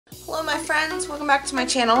Hello my friends, welcome back to my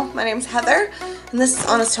channel. My name's Heather and this is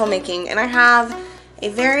Honest Homemaking, and I have a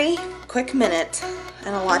very quick minute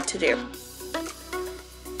and a lot to do.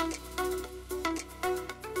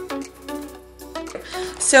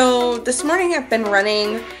 So this morning I've been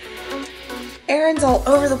running errands all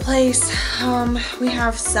over the place. We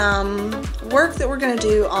have some work that we're going to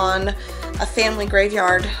do on a family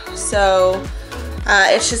graveyard, so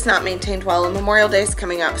it's just not maintained well, and Memorial Day is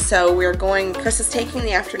coming up, so Chris is taking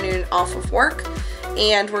the afternoon off of work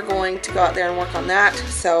and we're going to go out there and work on that.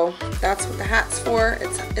 So that's what the hat's for.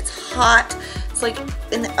 It's hot. It's like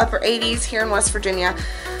in the upper 80s here in West Virginia,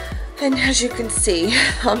 and as you can see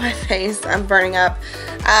on my face, I'm burning up.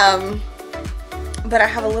 But I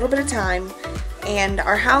have a little bit of time, and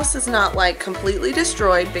our house is not like completely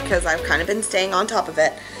destroyed because I've kind of been staying on top of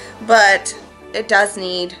it, but it does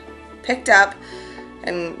need picked up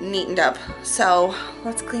and neatened up. So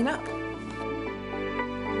let's clean up.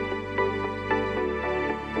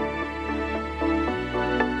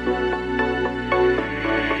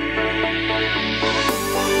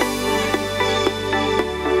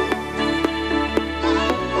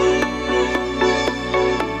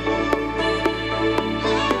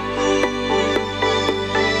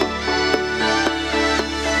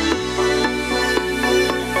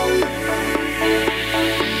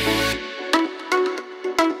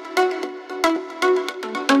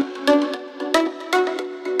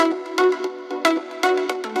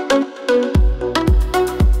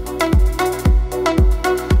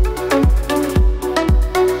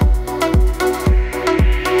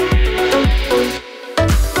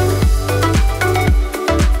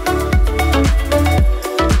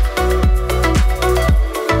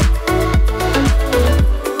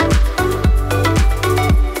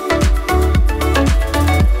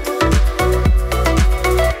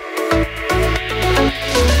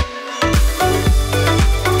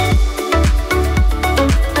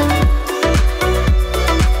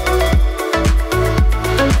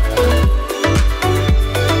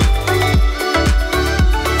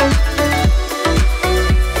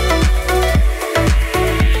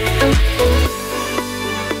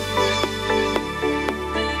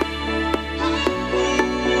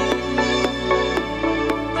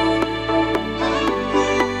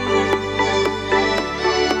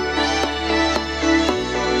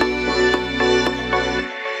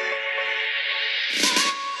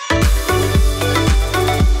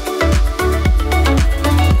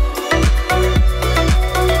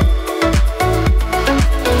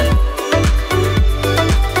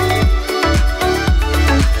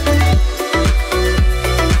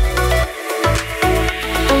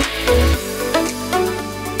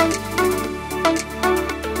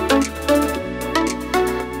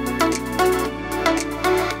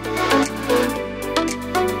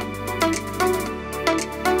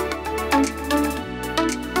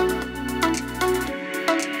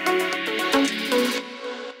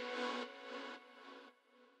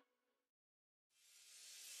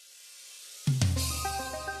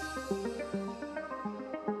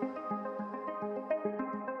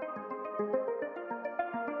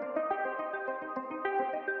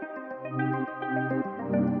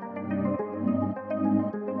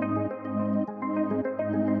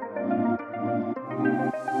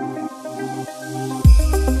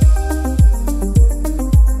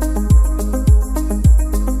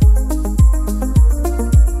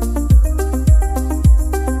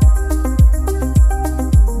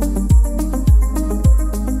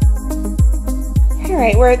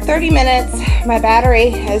 Alright, we're at 30 minutes. My battery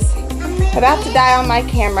is about to die on my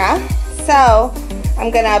camera, so I'm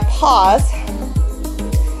gonna pause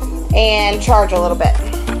and charge a little bit.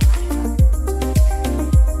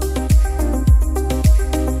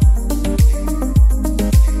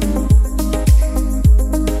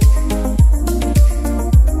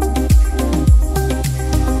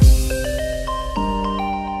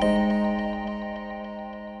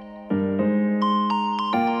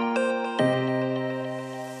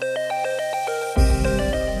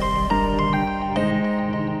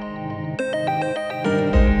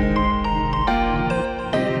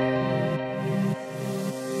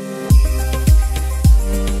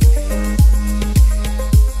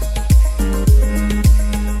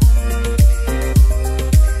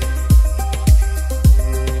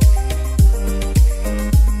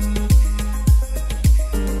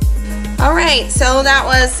 Alright, so that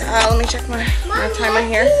was, let me check my timer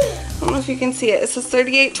here. I don't know if you can see it. It says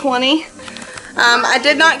 38:20. I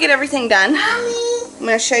did not get everything done. I'm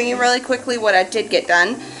going to show you really quickly what I did get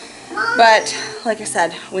done. But, like I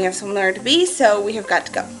said, we have somewhere to be, so we have got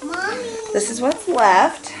to go. This is what's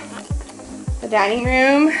left. The dining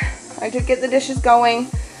room. I did get the dishes going.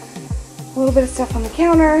 A little bit of stuff on the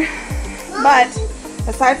counter. But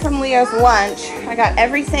aside from Leo's lunch, I got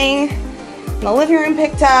everything in the living room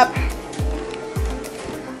picked up.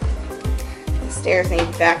 The stairs need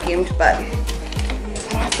vacuumed, but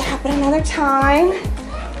that'll have to happen another time.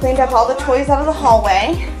 Cleaned up all the toys out of the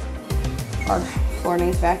hallway. Our floor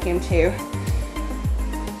needs vacuumed too.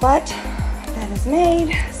 But bed is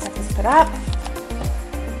made, stuff is put up.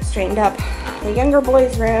 Straightened up the younger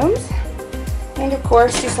boys' rooms. And of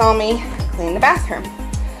course, you saw me clean the bathroom.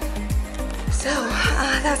 So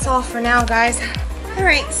that's all for now, guys. All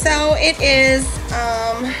right, so it is,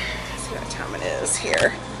 let's see what time it is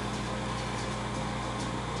here.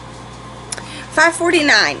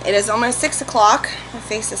 5:49. It is almost 6 o'clock. My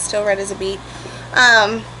face is still red as a beet.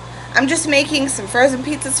 I'm just making some frozen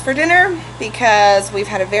pizzas for dinner because we've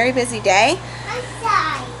had a very busy day,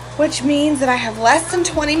 which means that I have less than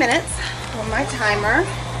 20 minutes on my timer.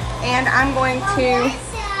 And I'm going to,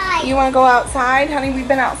 you want to go outside? Honey, we've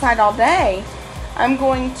been outside all day. I'm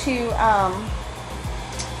going to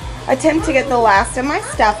attempt to get the last of my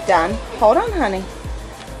stuff done. Hold on, honey.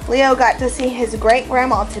 Leo got to see his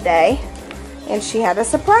great-grandma today, and she had a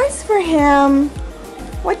surprise for him.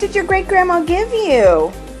 What did your great-grandma give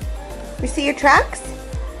you? You see your trucks?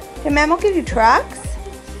 Did Mama give you trucks?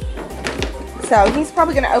 So he's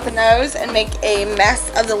probably going to open those and make a mess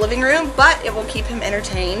of the living room, but it will keep him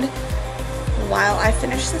entertained while I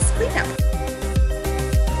finish this cleanup.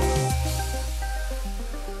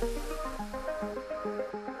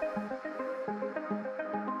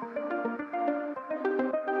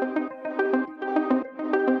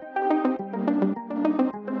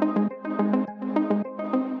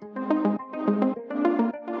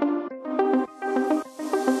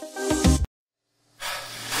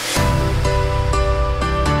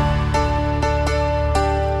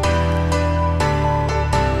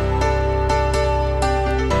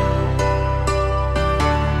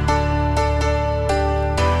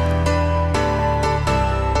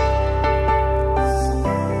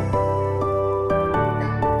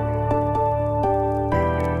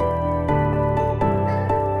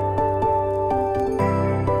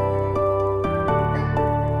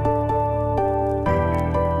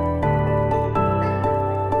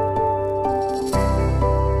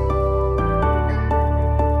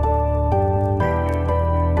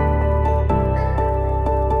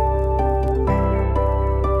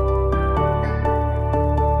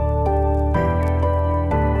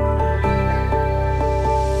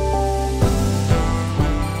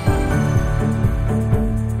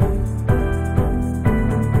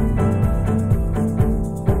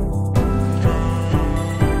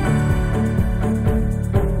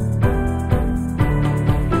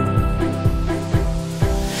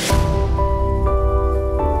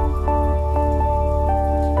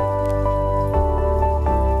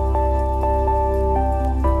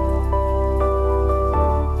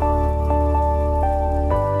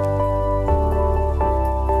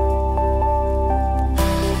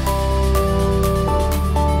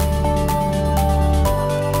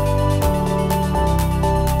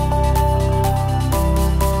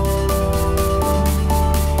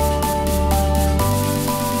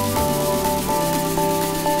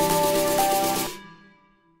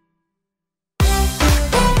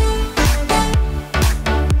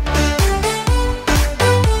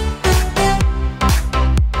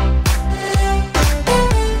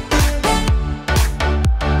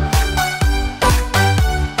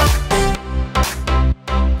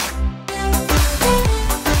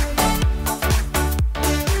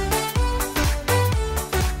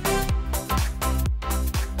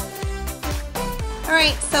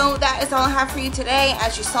 Alright, so that is all I have for you today.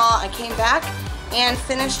 As you saw, I came back and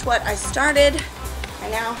finished what I started. I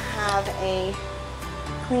now have a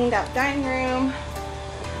cleaned up dining room,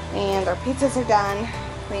 and our pizzas are done.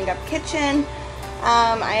 Cleaned up kitchen.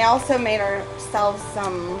 I also made ourselves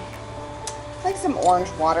some orange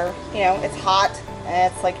water. You know, it's hot.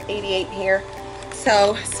 It's like 88 here.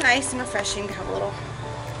 So it's nice and refreshing to have a little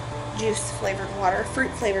juice flavored water,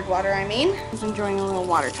 fruit flavored water, I mean. He's enjoying a little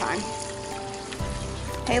water time.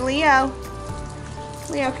 Hey, Leo.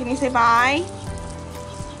 Leo, can you say bye?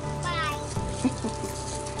 Bye.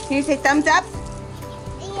 Can you say thumbs up?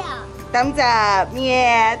 Yeah. Thumbs up.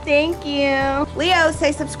 Yeah, thank you. Leo,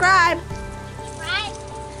 say subscribe. Right.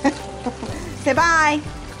 Say bye.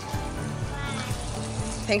 Bye.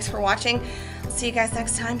 Thanks for watching. See you guys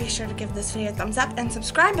next time. Be sure to give this video a thumbs up and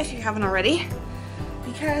subscribe if you haven't already,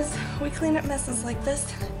 because we clean up messes like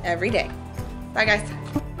this every day. Bye, guys.